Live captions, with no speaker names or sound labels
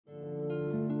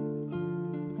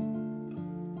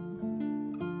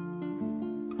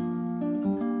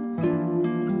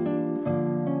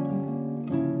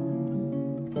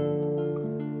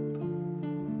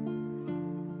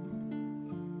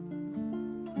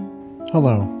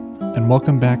Hello, and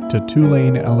welcome back to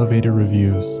Tulane Elevator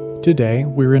Reviews. Today,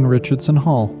 we're in Richardson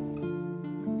Hall.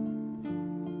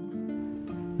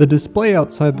 The display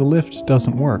outside the lift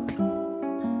doesn't work,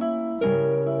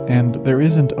 and there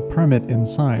isn't a permit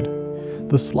inside.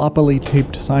 The sloppily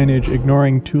taped signage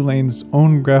ignoring Tulane's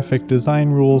own graphic design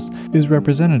rules is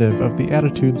representative of the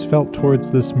attitudes felt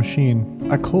towards this machine.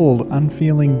 A cold,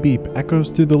 unfeeling beep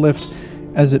echoes through the lift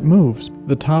as it moves.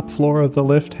 The top floor of the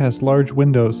lift has large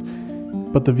windows,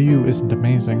 but the view isn't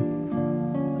amazing.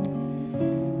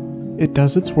 It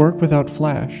does its work without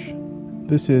flash.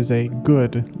 This is a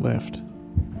good lift.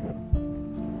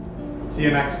 See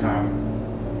you next time.